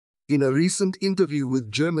In a recent interview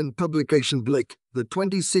with German publication Blick, the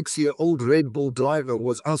 26-year-old Red Bull driver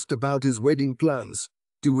was asked about his wedding plans,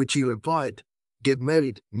 to which he replied, "Get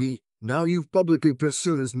married, me, now you've publicly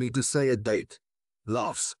pressurized me to say a date."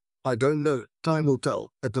 Laughs. "I don't know, time will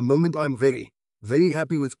tell. At the moment I'm very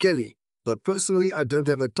happy with Kelly, but personally I don't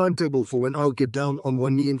have a timetable for when I'll get down on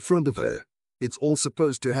one knee in front of her. It's all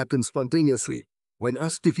supposed to happen spontaneously." When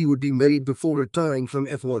asked if he would be married before retiring from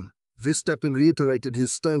F1, Verstappen reiterated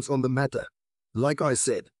his stance on the matter. "Like I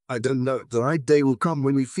said, I don't know. The right day will come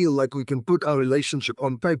when we feel like we can put our relationship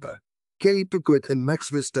on paper." Kelly Piquet and Max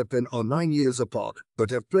Verstappen are 9 years apart, but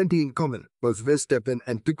have plenty in common. Both Verstappen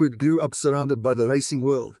and Piquet grew up surrounded by the racing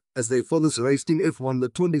world. As their fathers raced in F1, the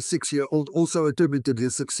 26-year-old also attributed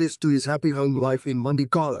his success to his happy home life in Monte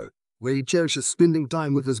Carlo, where he cherishes spending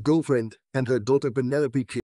time with his girlfriend and her daughter Penelope.